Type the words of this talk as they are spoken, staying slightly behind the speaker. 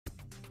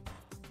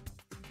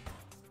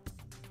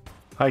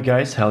Hi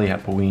guys,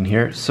 Halloween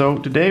here. So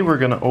today we're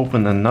gonna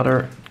open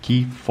another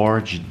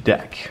KeyForge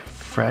deck,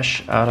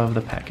 fresh out of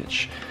the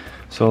package.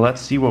 So let's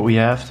see what we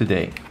have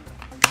today.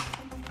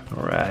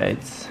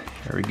 Alright,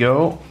 here we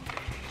go.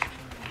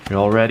 You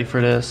all ready for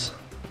this?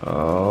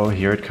 Oh,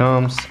 here it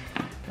comes.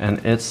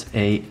 And it's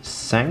a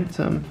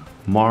Sanctum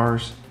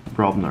Mars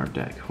Brobnar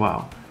deck.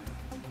 Wow.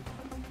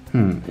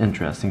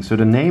 Interesting. So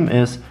the name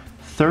is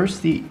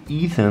Thirsty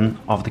Ethan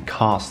of the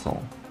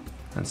Castle.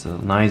 That's a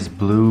nice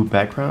blue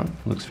background.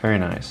 Looks very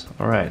nice.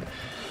 All right,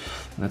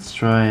 let's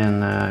try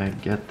and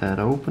get that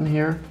open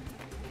here.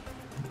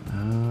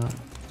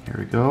 Here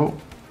we go.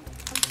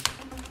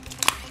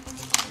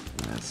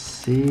 Let's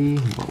see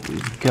what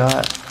we've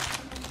got.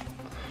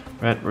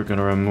 Right, we're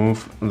gonna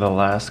remove the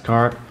last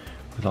card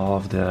with all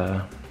of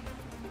the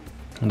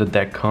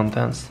deck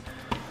contents.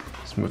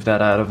 Let's move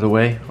that out of the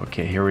way.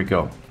 Okay, here we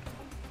go.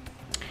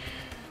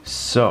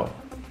 So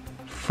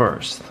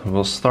first,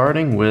 we're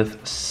starting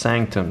with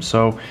Sanctum.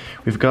 So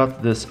we've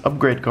got this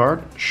upgrade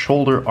card,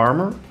 Shoulder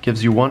Armor,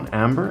 gives you 1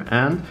 amber,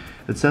 and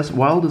it says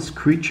while this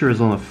creature is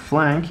on a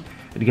flank,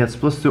 it gets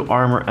 +2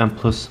 armor and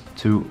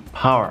 +2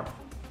 power.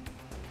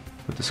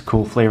 With this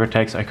cool flavor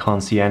text, I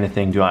can't see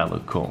anything. Do I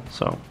look cool?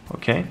 So,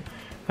 okay,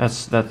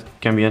 that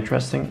can be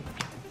interesting.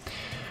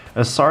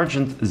 A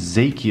Sergeant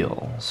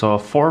Zakiel, so a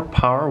 4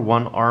 power,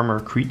 1 armor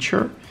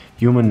creature,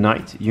 human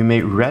knight. You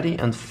may ready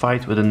and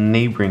fight with a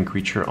neighboring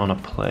creature on a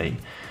play.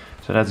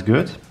 So that's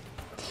good.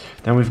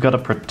 Then we've got a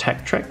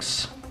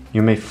Protectrix.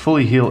 You may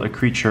fully heal a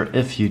creature.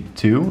 If you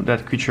do,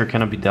 that creature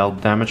cannot be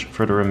dealt damage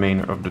for the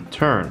remainder of the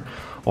turn.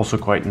 Also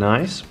quite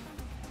nice.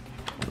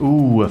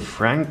 Ooh, a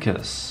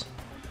Frankus.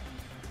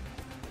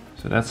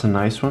 So that's a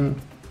nice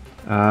one.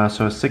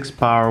 So a 6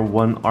 power,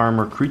 1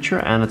 armor creature,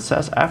 and it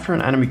says after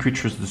an enemy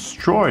creature is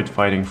destroyed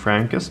fighting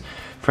Frankus,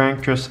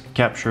 Frankus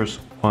captures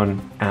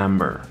 1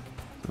 amber.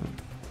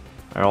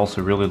 I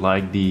also really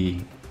like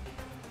the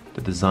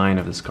design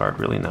of this card,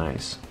 really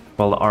nice.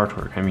 Well, the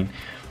artwork, I mean.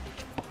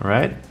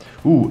 Alright.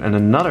 Ooh, and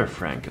another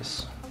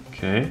Frankus.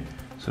 Okay,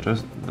 so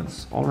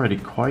that's already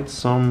quite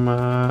some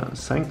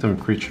Sanctum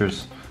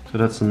creatures. So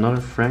that's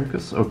another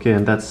Frankus. Okay,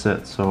 and that's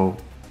it, so...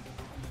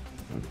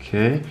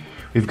 Okay.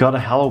 We've got a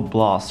Hallow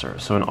Blaster.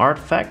 So an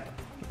artifact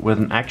with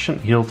an action,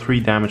 heal 3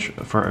 damage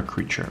for a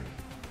creature.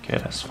 Okay,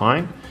 that's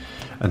fine.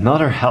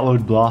 Another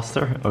Hallowed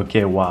Blaster.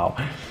 Okay, wow.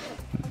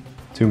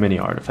 Too many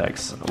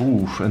artifacts.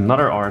 Ooh,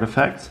 another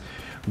artifact.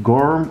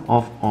 Gorm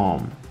of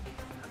Om.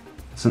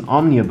 It's an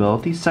Omni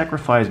ability.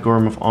 Sacrifice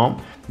Gorm of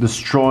Om.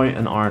 Destroy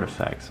an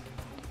artifact.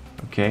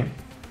 Okay.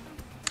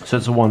 So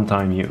it's a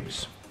one-time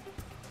use.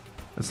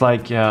 It's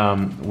like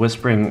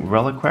Whispering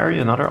Reliquary,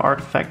 another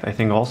artifact, I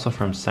think also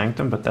from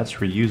Sanctum, but that's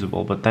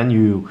reusable. But then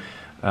you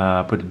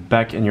put it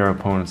back in your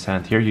opponent's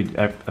hand. Here you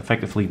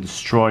effectively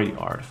destroy the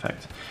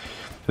artifact.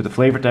 With the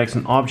flavor text,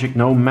 an object,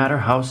 no matter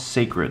how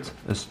sacred,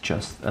 is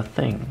just a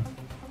thing.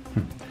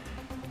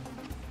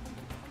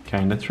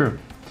 Kinda true.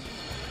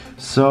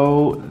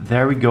 So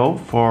there we go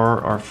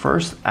for our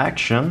first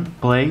action.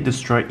 Play,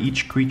 destroy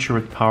each creature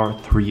with power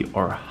 3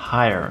 or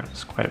higher.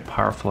 It's quite a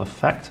powerful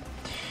effect.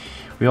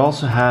 We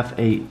also have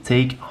a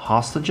Take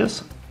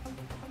Hostages.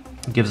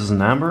 It gives us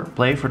an amber.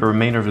 Play for the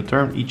remainder of the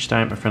turn. Each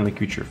time a friendly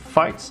creature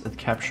fights, it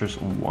captures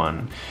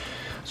 1.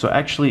 So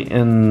actually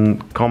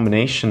in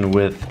combination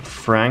with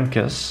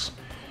Frankus,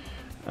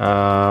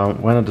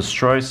 when it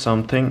destroys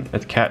something,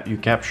 you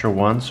capture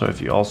 1. So if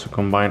you also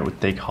combine it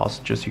with Take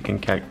Hostages, you can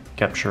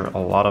capture a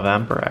lot of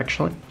amber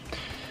actually.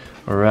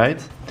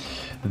 Alright.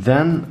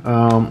 Then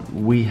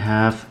we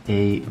have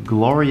a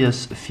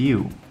Glorious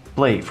Few.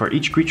 Play, for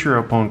each creature your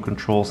opponent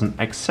controls in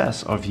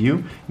excess of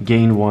you,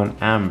 gain 1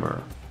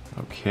 amber.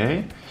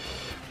 Okay.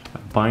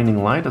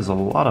 Binding Light is a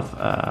lot of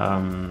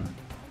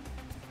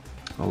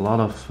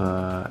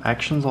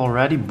actions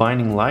already.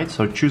 Binding Light,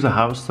 so choose a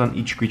house, then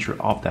each creature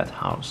of that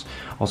house.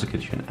 Also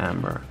gives you an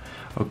amber.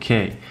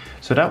 Okay,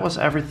 so that was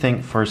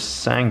everything for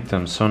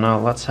Sanctum. So now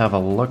let's have a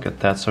look at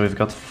that. So we've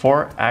got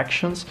 4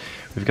 actions,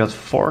 we've got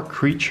 4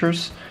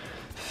 creatures,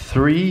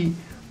 3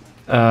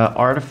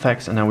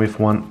 artifacts, and then we have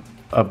 1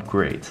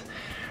 upgrade.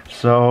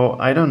 So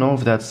I don't know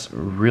if that's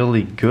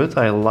really good.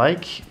 I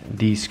like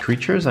these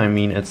creatures. I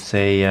mean, it's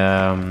a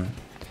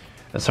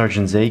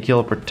Sergeant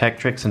Zakiel,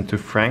 Protectrix, and 2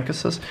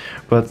 Frankuses.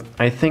 But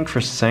I think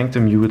for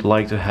Sanctum you would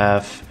like to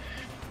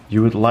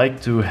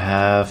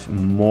have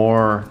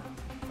more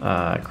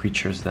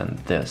creatures than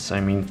this. I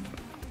mean,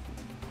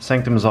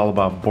 Sanctum is all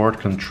about board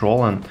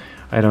control, and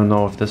I don't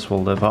know if this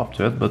will live up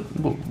to it, but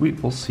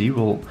we'll see.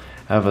 We'll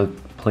have a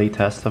play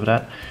test of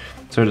that.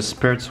 So the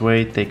Spirit's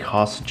Way, Take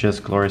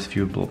Hostages, Glorious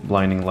Few,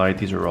 Blinding Light,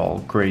 these are all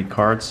great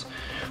cards.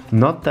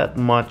 Not that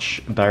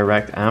much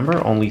direct amber,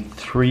 only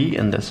 3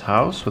 in this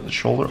house with the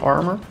Shoulder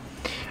Armor.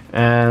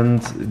 And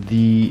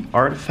the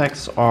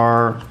artifacts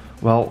are,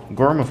 well,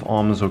 Gorm of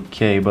Om is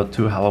okay, but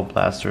 2 Hallow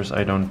Blasters,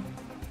 I don't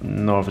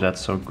know if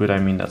that's so good. I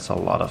mean, that's a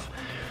lot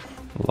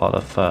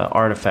of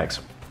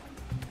artifacts.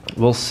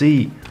 We'll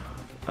see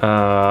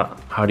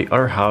how the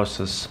other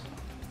houses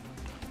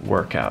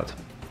work out.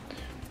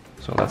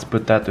 So let's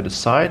put that to the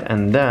side,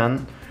 and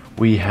then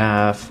we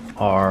have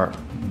our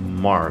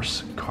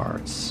Mars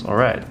cards. All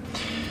right,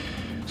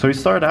 so we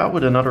start out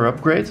with another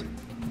upgrade.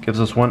 Gives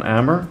us 1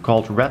 amber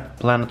called Red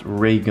Planet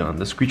Ray Gun.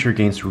 This creature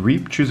gains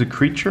Reap. Choose a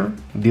creature,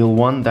 deal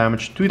 1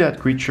 damage to that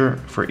creature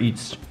for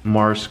each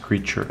Mars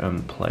creature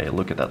in play.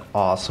 Look at that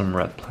awesome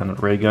Red Planet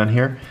Ray Gun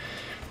here.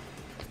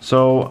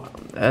 So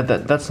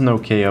that's an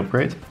okay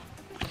upgrade.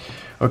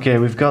 Okay,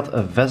 we've got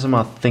a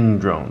Vezema Thing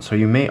Drone. So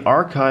you may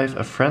archive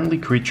a friendly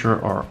creature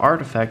or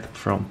artifact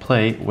from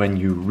play when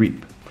you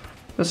Reap.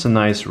 That's a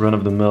nice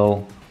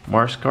run-of-the-mill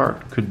Mars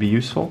card, could be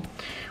useful.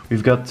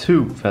 We've got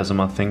 2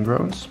 Vezema Thing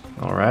Drones,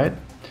 alright.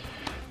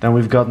 Then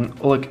we've got an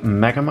Ulik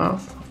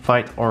Megamouth.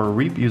 Fight or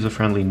Reap, use a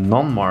friendly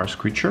non-Mars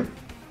creature.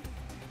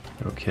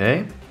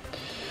 Okay.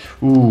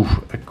 Ooh,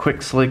 a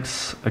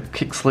Kickslicks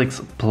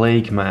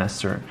Plague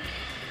Master.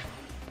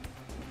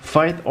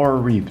 Fight or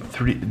Reap,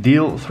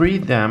 deal 3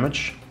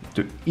 damage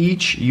to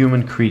each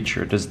human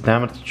creature. This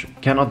damage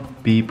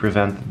cannot be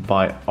prevented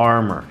by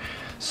armor.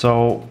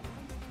 So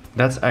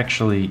that's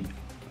actually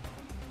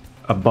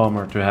a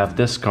bummer to have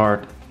this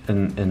card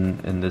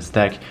in this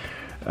deck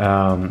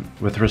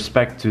with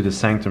respect to the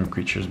Sanctum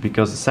creatures,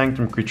 because the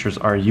Sanctum creatures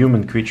are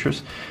human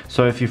creatures.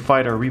 So if you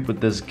fight or Reap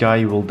with this guy,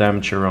 you will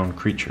damage your own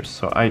creatures.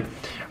 So I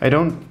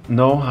don't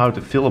know how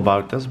to feel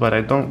about this, but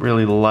I don't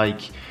really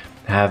like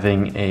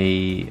having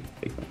a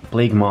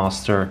Plague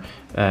Master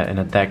in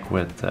a deck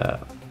with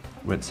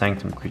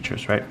Sanctum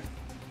creatures, right?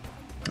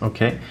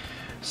 Okay,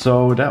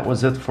 so that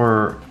was it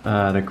for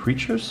the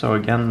creatures. So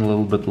again, a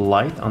little bit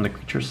light on the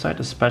creature side,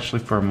 especially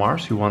for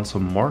Mars, who wants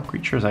some more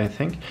creatures, I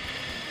think.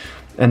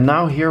 And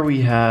now here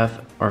we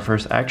have our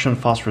first action,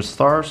 Phosphorus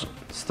Stars.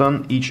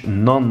 Stun each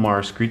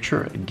non-Mars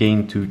creature,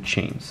 gain 2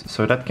 chains.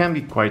 So that can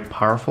be quite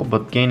powerful,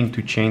 but gaining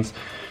 2 chains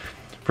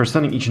for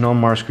stunning each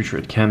non-Mars creature,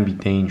 it can be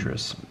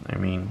dangerous. I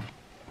mean,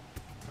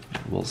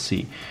 we'll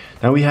see.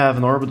 Then we have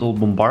an Orbital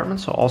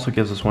Bombardment, so also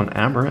gives us 1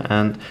 amber,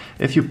 and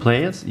if you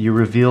play it, you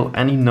reveal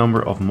any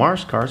number of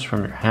Mars cards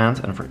from your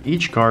hand, and for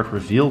each card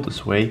revealed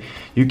this way,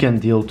 you can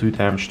deal 2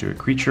 damage to a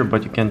creature,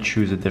 but you can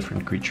choose a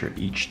different creature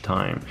each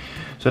time.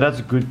 So that's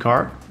a good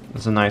card,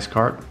 that's a nice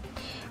card.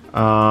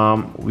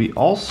 We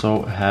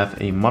also have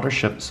a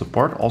Mothership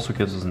Support, also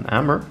gives us an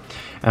amber,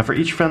 and for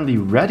each friendly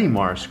ready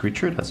Mars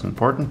creature, that's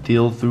important,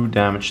 deal 2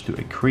 damage to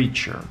a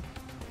creature.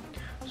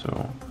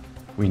 So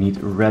we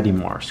need ready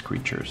Mars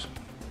creatures.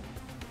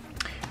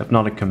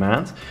 Hypnotic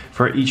Command.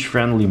 For each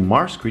friendly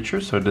Mars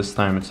creature, so this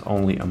time it's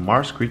only a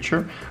Mars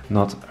creature,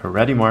 not a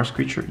ready Mars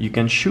creature, you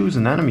can choose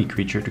an enemy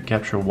creature to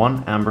capture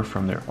 1 amber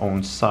from their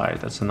own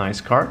side. That's a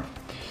nice card.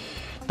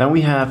 Then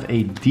we have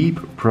a Deep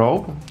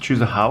Probe.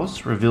 Choose a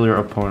house, reveal your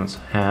opponent's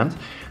hand.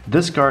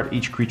 Discard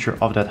each creature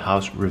of that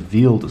house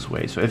revealed this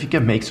way. So if you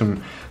can make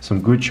some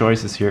good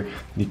choices here,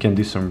 you can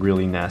do some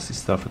really nasty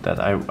stuff with that.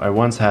 I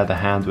once had a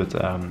hand with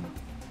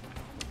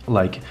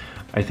like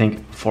I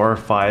think 4 or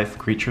 5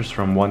 creatures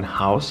from 1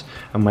 house,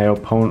 and my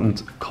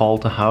opponent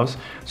called the house,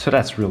 so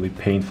that's really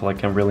painful. It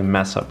can really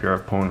mess up your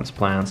opponent's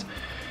plans.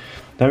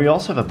 Then we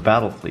also have a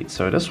Battle Fleet,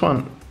 so this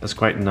one is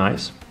quite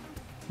nice.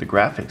 The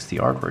graphics, the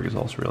artwork is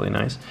also really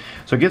nice.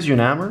 So it gives you an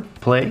amber,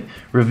 play,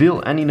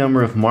 reveal any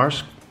number of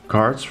Mars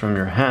cards from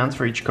your hand.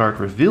 For each card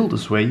revealed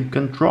this way, you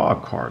can draw a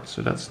card,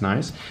 so that's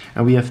nice.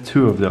 And we have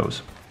 2 of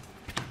those.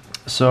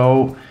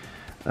 So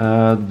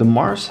the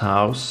Mars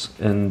house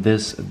in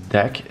this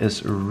deck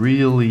is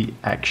really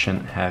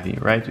action heavy,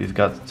 right? We've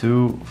got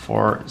 2,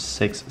 4,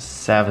 6,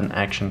 7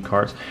 action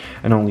cards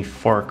and only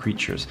 4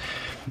 creatures.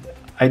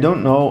 I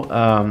don't know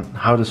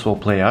how this will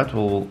play out.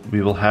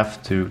 We will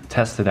have to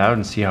test it out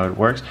and see how it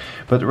works.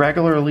 But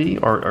regularly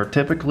or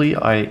typically,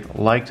 I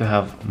like to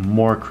have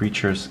more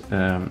creatures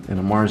in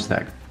a Mars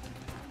deck.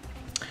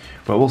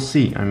 But we'll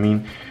see. I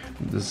mean,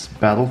 this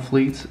Battle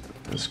Fleet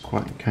is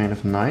quite kind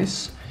of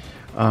nice.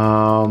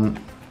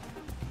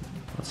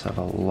 Let's have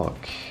a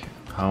look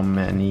how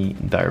many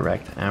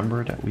direct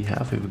amber that we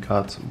have. We've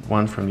got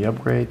 1 from the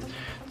upgrade,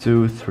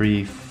 2,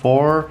 3,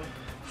 4,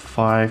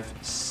 5,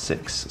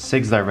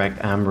 6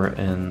 direct amber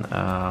in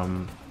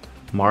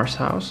Mars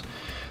house.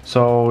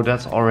 So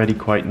that's already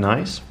quite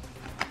nice.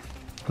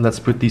 Let's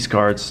put these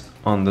cards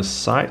on the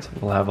side.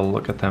 We'll have a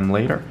look at them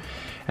later.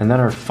 And then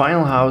our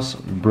final house,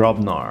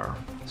 Brobnar.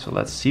 So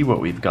let's see what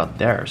we've got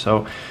there.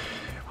 So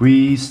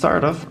we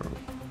start off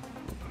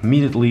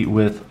immediately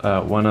with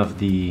one of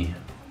the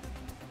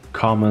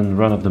common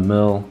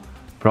run-of-the-mill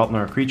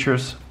Brobnar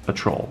creatures, a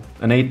troll.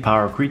 An 8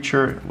 power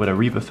creature with a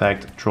Reap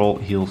effect, troll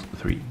heals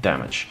 3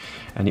 damage.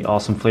 And the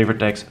awesome flavor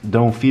text,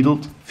 don't feed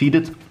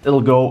it,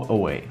 it'll go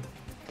away.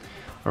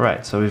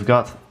 Alright, so we've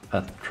got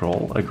a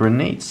troll, a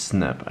Grenade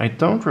Snap. I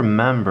don't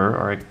remember,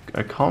 or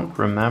I can't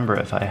remember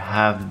if I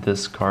have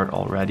this card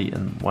already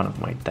in one of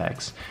my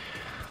decks.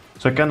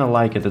 So I kind of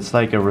like it. It's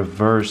like a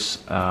reverse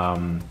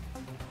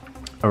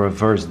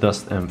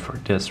Dust Imp for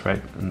this,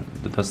 right? And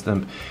the Dust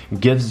Imp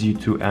gives you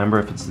 2 amber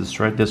if it's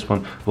destroyed. This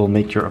one will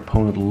make your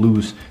opponent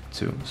lose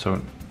 2.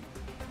 So,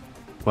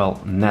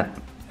 well, net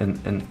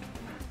and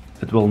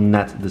it will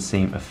net the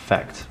same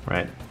effect,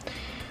 right?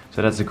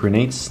 So that's a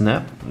grenade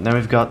snap. Then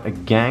we've got a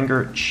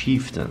Ganger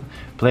Chieftain.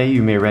 Play,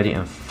 you may ready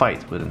and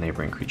fight with a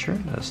neighboring creature.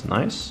 That's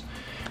nice.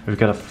 We've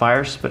got a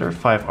Fire Spitter,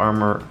 5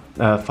 armor,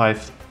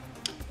 5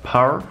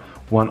 power,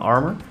 1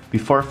 armor.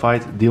 Before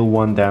fight, deal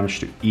 1 damage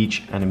to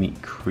each enemy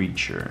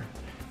creature.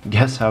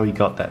 Guess how he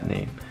got that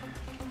name.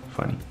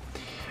 Funny.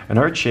 An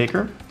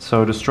Earthshaker,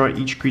 so destroy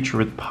each creature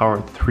with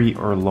power 3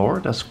 or lower.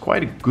 That's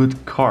quite a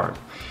good card.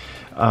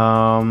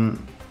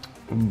 But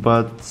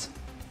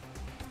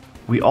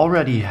we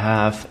already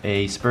have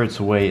a Spirit's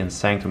Way in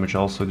Sanctum, which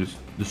also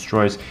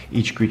destroys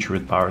each creature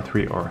with power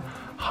 3 or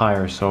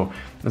higher. So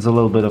there's a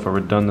little bit of a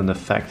redundant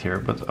effect here,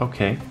 but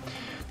okay.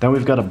 Then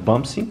we've got a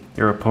Bumpsy.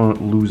 Your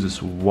opponent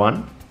loses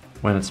 1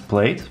 when it's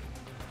played.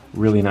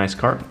 Really nice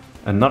card.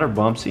 Another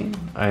Bumpsy.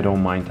 I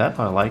don't mind that.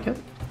 I like it.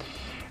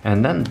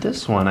 And then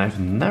this one, I've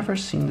never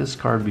seen this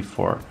card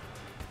before.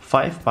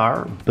 5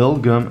 power,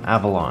 Bilgum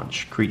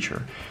Avalanche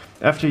creature.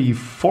 After you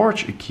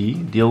forge a key,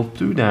 deal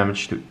 2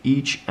 damage to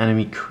each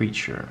enemy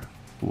creature.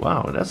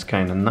 Wow, that's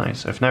kind of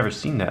nice. I've never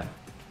seen that.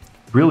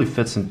 Really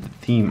fits into the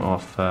theme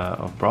of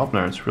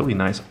Brobnar. It's really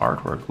nice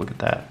artwork. Look at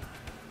that.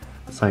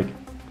 It's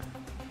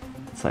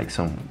like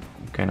some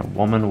kind of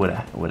woman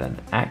with an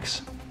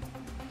axe,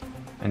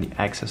 and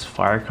the axe has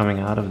fire coming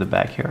out of the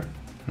back here.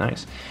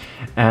 Nice.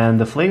 And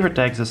the flavor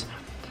text is: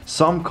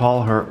 some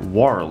call her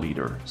War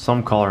Leader,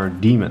 some call her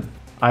Demon.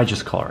 I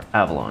just call her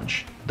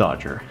Avalanche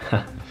Dodger.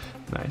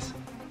 Nice.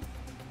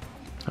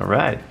 All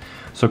right.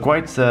 So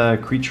quite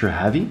creature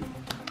heavy.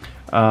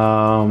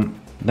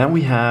 Then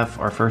we have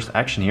our first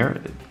action here.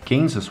 It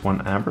gains us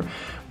 1 amber,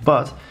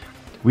 but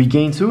we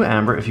gain 2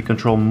 amber if you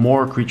control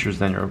more creatures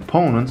than your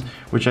opponent,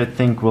 which I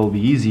think will be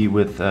easy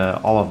with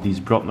all of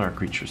these Brobnar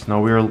creatures.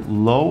 Now we're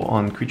low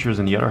on creatures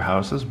in the other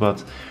houses,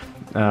 but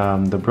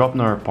the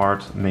Brobnar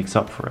part makes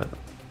up for it.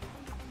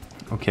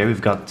 Okay,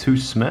 we've got 2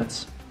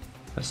 smiths.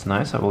 That's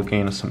nice. I will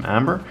gain us some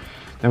amber.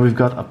 Then we've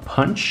got a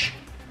punch.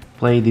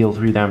 Play, deal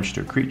 3 damage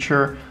to a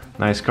creature.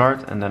 Nice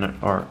card. And then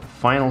our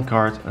final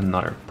card,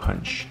 another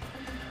punch.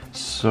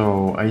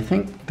 So I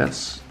think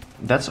that's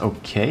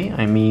okay.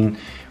 I mean,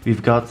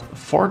 we've got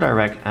 4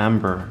 direct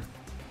amber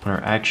on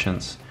our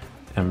actions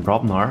in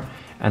Brobnar,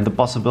 and the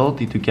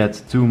possibility to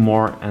get 2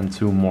 more and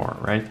 2 more,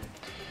 right?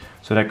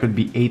 So that could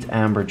be 8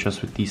 amber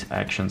just with these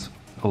actions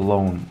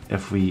alone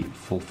if we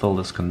fulfill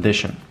this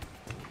condition.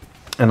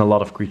 And a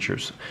lot of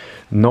creatures.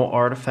 No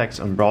artifacts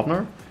in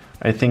Brobnar.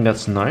 I think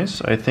that's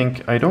nice.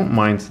 I don't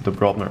mind the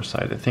Brobnar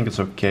side. I think it's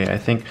okay. I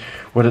think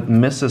what it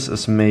misses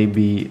is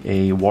maybe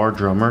a War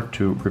Drummer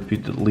to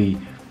repeatedly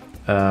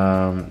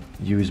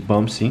use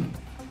Bumpsy.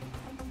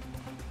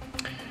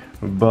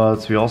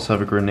 But we also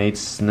have a Grenade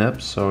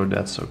Snip, so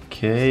that's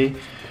okay.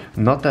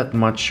 Not that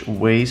much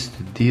ways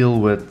to deal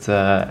with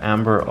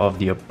Amber of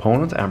the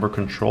opponent, Amber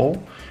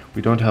control.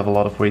 We don't have a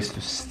lot of ways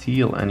to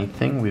steal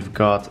anything. We've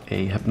got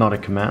a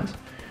Hypnotic Command,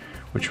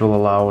 which will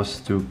allow us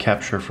to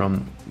capture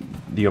from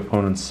the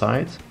opponent's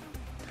side.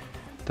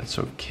 That's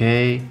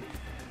okay,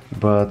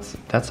 but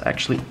that's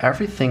actually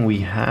everything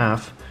we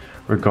have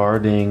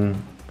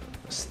regarding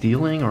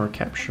stealing or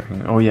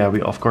capturing. Oh yeah,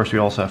 of course we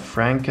also have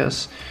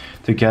Frankus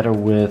together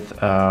with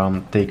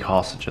Take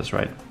Hostages,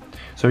 right?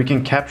 So we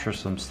can capture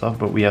some stuff,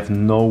 but we have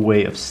no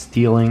way of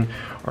stealing,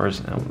 or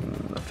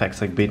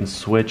effects like Bait and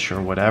Switch or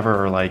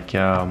whatever, or like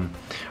a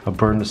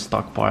Burn the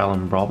Stockpile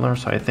in Brobnar.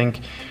 So I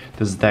think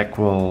this deck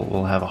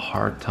will have a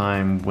hard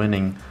time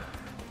winning,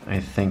 I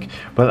think.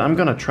 But I'm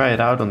gonna try it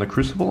out on the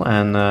Crucible,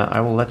 and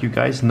I will let you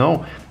guys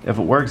know if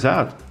it works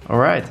out. All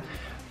right,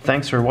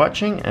 thanks for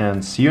watching,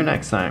 and see you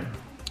next time.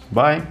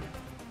 Bye.